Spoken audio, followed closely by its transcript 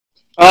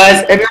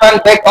Is everyone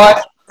back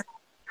on?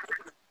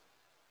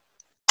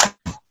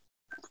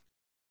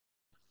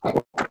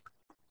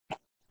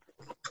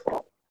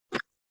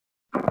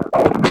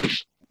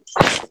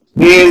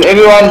 Is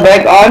everyone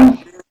back on?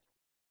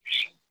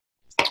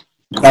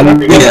 Sorry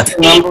Yeah. about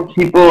the number of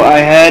people I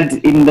had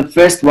in the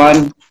first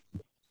one.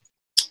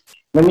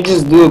 Let me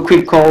just do a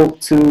quick call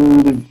to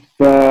the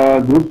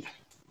group.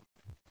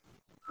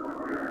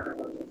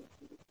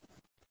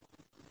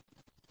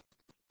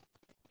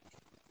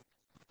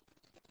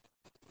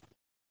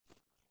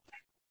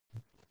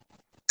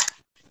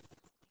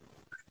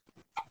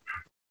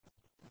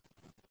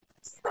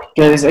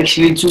 Okay, there's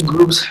actually two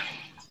groups.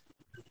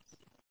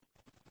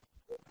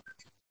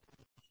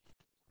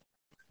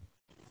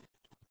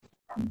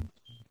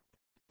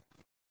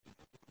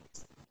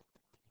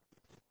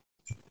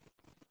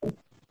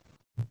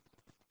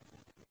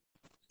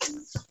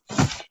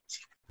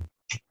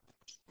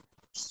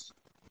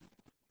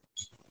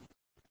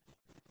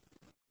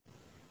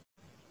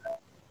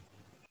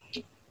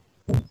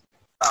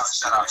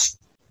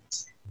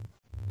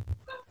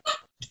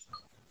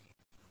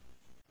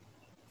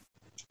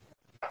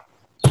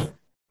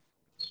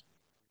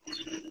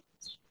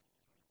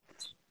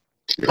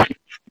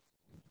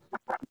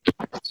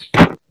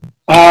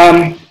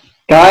 Um,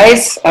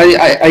 guys, are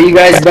you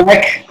guys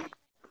back?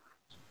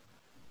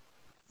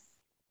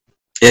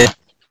 Yeah.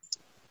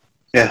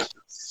 Yeah.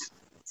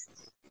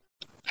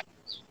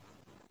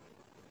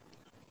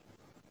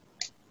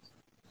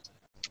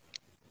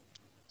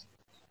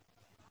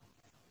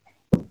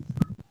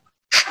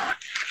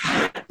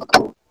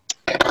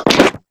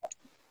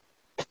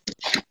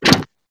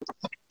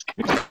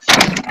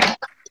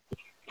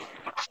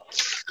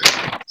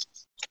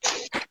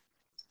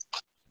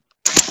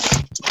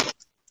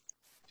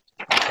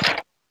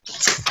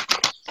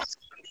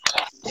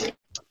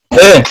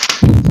 Hey.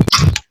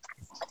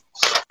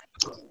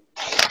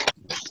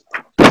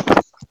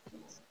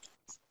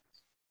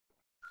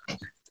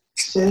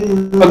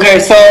 Okay,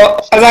 so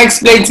as I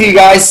explained to you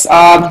guys,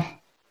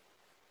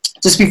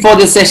 just before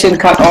the session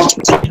cut off,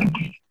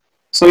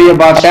 sorry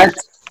about that.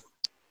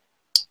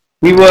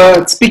 We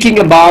were speaking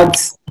about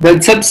the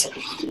tips.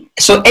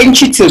 So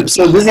entry tips.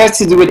 So this has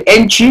to do with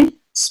entry,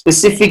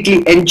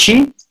 specifically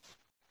entry.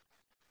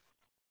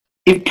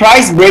 If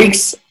price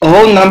breaks a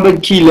whole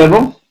numbered key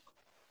level,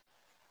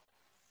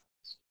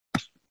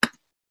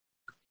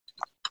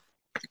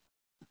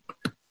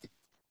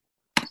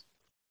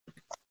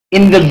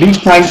 in the big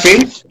time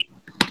frame,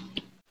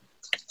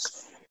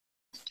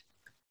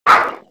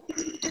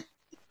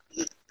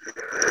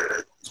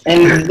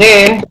 and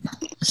then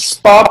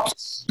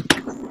stops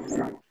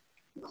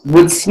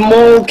with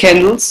small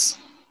candles,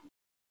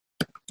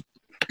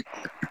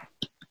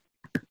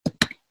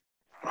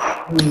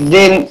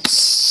 then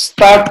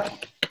start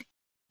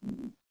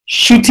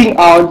shooting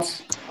out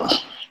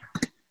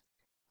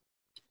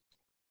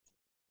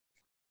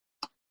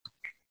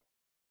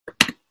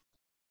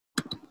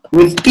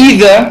with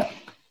either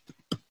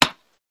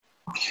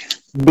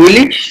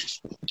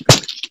bullish,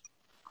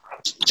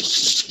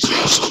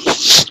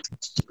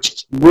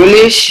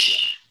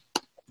 bullish,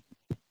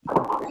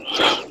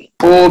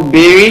 or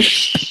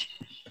bearish,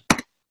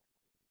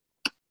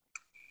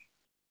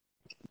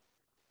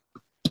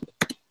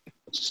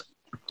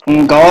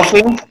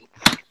 engulfing,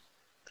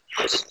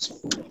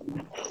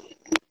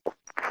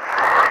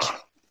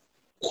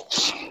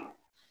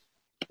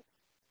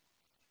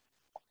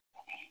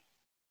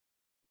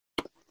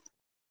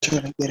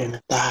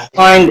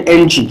 find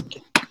NG.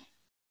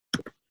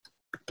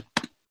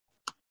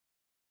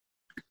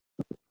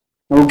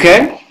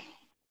 Okay?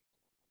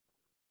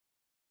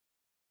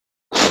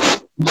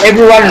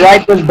 Everyone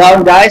write this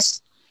down,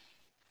 guys.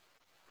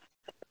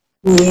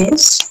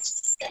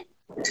 Yes.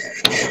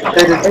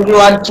 Does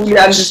everyone fully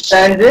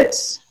understand it?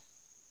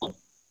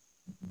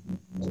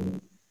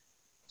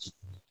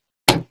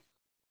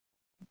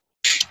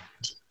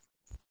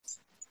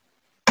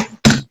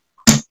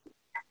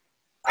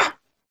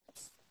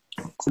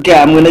 Okay,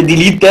 I'm gonna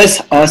delete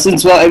this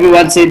since well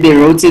everyone said they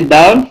wrote it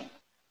down.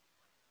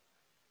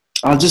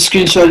 I'll just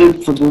screenshot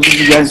it for those of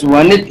you guys who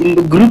want it in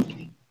the group.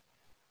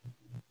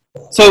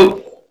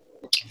 So,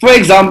 for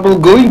example,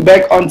 going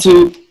back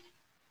onto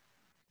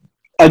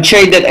a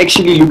trade that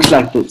actually looks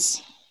like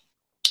this.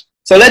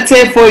 So let's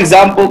say, for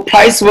example,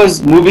 price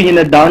was moving in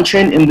a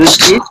downtrend in this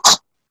case.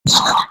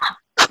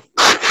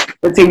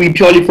 Let's say we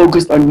purely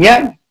focused on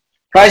here.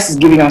 Price is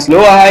giving us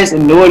lower highs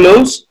and lower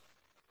lows.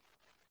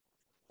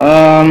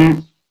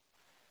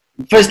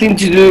 First thing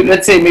to do,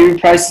 let's say maybe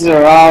price is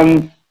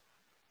around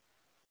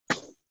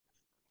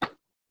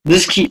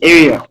this key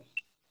area.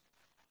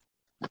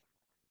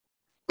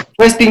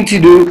 First thing to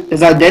do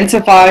is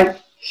identify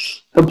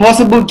the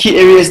possible key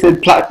areas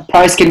that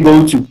price can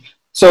go to.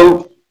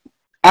 So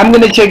I'm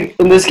going to check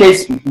in this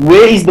case,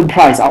 where is the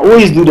price? I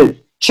always do that.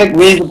 Check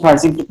where is the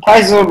price. If the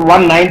price is on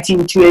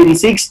 119,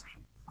 286,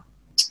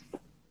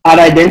 I'd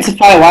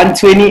identify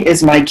 120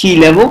 as my key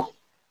level.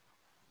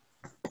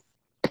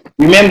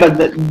 Remember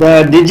that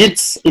the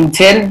digits in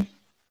 10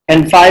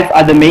 and 5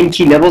 are the main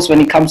key levels when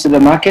it comes to the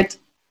market.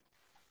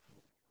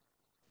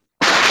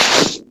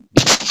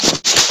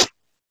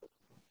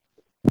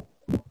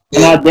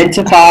 and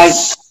identify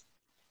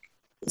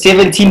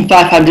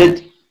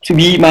 17,500 to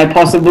be my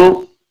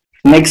possible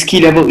next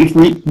key level if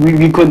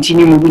we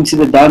continue moving to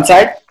the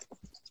downside.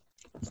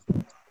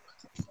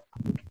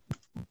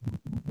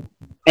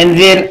 And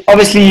then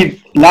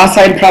obviously last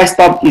time price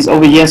stop is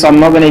over here, so I'm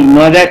not going to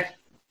ignore that.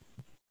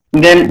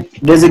 And then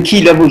there's a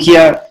key level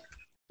here,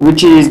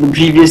 which is the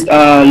previous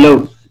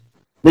low.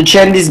 The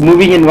trend is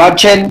moving in what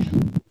trend?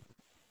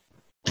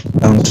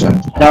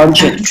 Downtrend.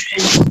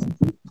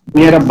 Downtrend.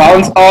 We had a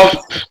bounce off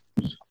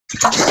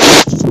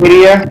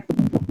area.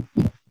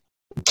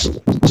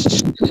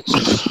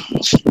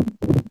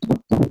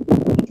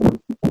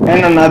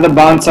 And another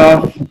bounce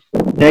off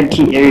that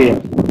key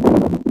area.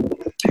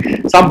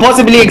 So I'm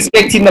possibly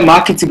expecting the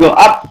market to go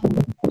up,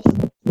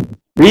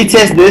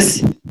 retest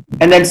this,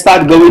 and then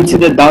start going to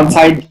the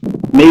downside,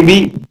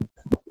 maybe.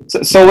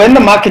 So when the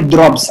market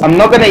drops, I'm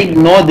not going to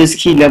ignore this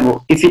key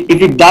level. If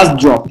it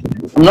does drop,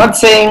 I'm not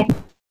saying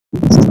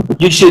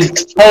you should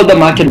tell the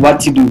market what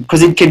to do,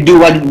 because it can do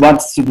what it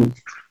wants to do.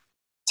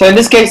 So in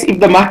this case, if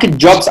the market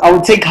drops, I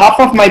will take half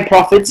of my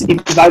profits.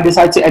 If I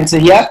decide to enter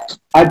here,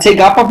 I'll take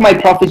half of my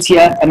profits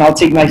here, and I'll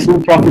take my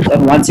full profit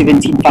on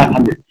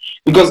 117,500.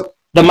 Because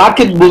the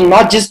market will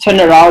not just turn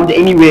around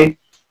anyway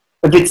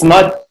if it's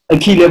not a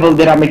key level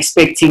that I'm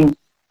expecting,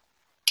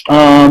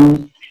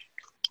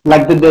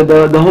 like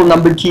the whole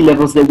number key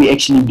levels that we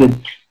actually did.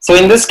 So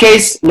in this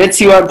case, let's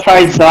see what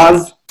price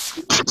does.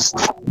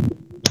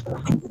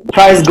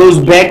 Price goes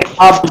back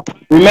up.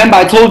 Remember,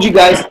 I told you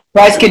guys,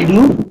 price can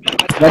do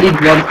what it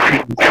wants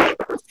to do.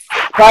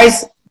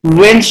 Price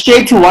went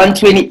straight to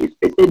 120.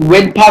 It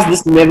went past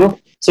this level,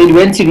 so it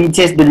went to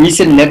retest the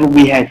recent level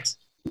we had.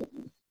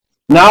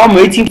 Now I'm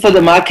waiting for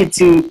the market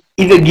to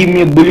either give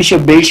me a bullish or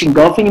bearish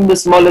engulfing in the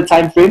smaller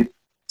time frame,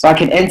 so I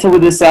can enter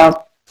with a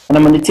sell, and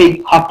I'm going to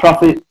take half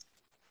profit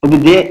over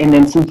there and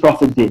then full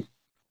profit there.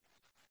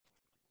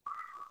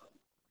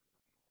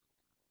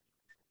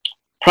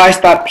 Price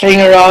start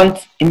playing around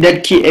in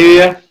that key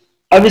area.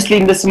 Obviously,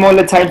 in the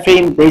smaller time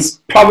frame, there's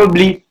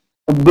probably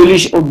a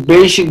bullish or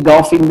bearish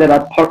engulfing that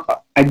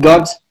I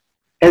got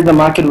as the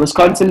market was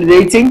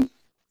consolidating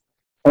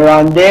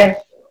around there.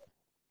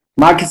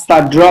 Market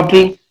start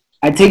dropping.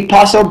 I take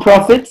partial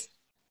profit.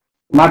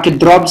 Market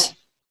drops.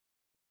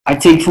 I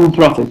take full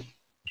profit.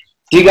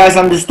 Do you guys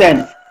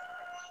understand?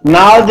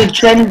 Now the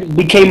trend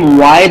became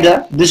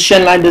wider. This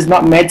trend line does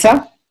not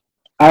matter.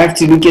 I have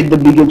to look at the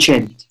bigger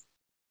trend.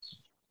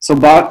 So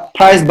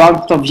price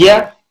bounced off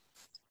here.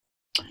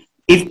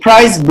 If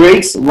price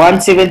breaks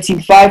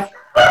 117.5,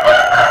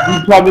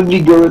 we're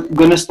probably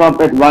going to stop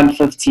at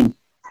 115.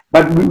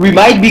 But we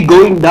might be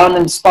going down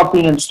and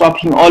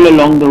stopping all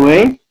along the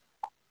way.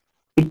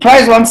 If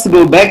price wants to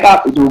go back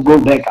up, it will go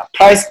back up.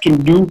 Price can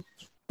do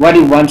what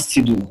it wants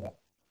to do.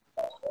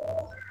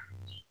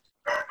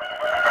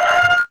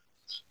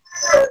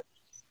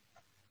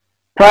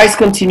 Price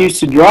continues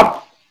to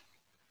drop.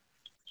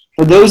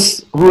 For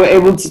those who are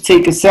able to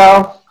take a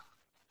sell,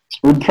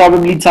 we'll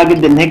probably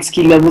target the next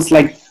key levels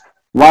like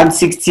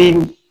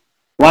 116,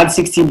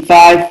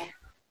 116.5,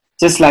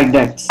 just like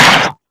that.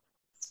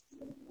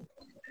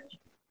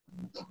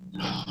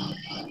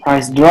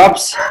 Price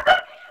drops.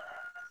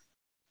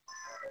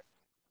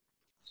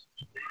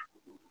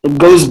 It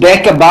goes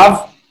back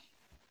above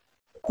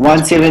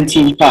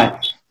 117.5.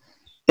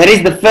 That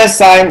is the first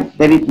sign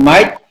that it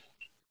might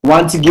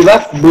want to give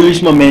us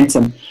bullish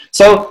momentum.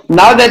 So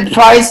now that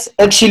price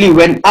actually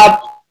went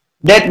up,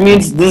 that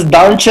means this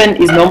downtrend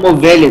is no more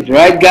valid,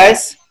 right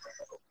guys?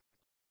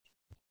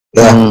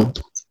 Yeah.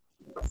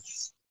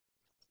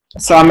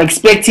 So I'm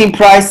expecting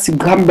price to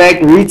come back,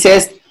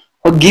 retest,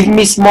 or give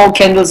me small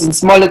candles in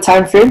smaller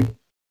time frame.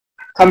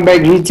 Come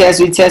back,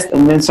 retest,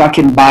 and then so I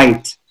can buy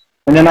it.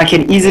 And then I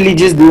can easily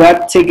just do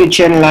that, take a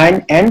trend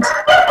line and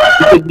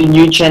look at the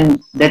new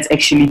trend that's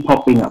actually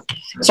popping up.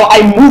 So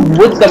I move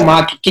with the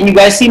market. Can you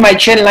guys see my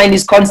trend line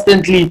is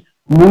constantly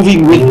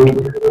moving with me?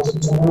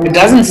 It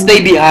doesn't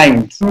stay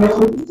behind.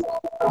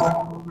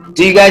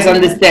 Do you guys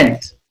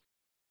understand?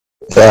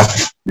 Yeah.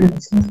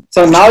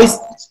 So now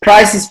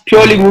price is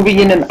purely moving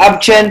in an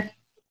uptrend.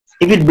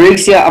 If it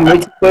breaks here, I'm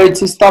waiting for it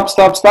to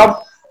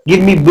stop.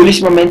 Give me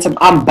bullish momentum.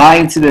 I'm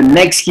buying to the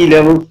next key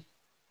level,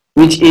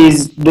 which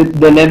is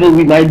the level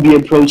we might be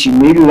approaching,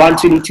 maybe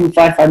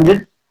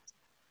 122.500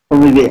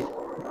 over there.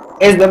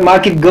 As the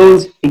market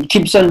goes, it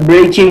keeps on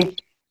breaking,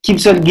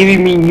 keeps on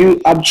giving me new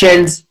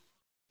uptrends.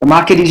 The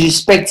market is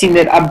respecting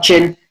that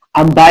uptrend.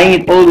 I'm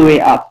buying it all the way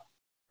up.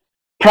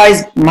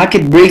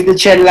 Market breaks the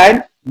trend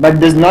line, but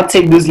does not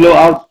take this low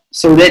out.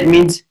 So that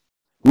means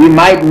we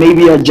might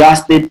maybe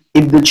adjust it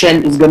if the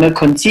trend is going to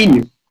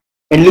continue.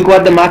 And look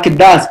what the market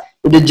does.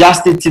 It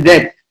adjusted to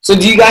that. So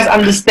do you guys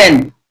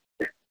understand?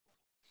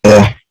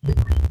 Yeah.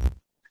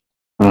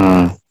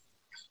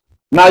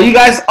 Now you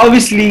guys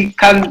obviously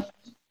can't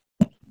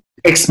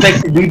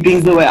expect to do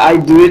things the way I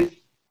do it,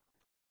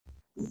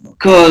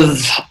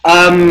 because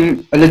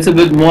I'm a little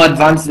bit more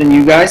advanced than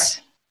you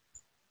guys.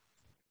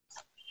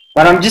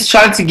 But I'm just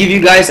trying to give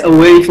you guys a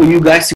way for you guys to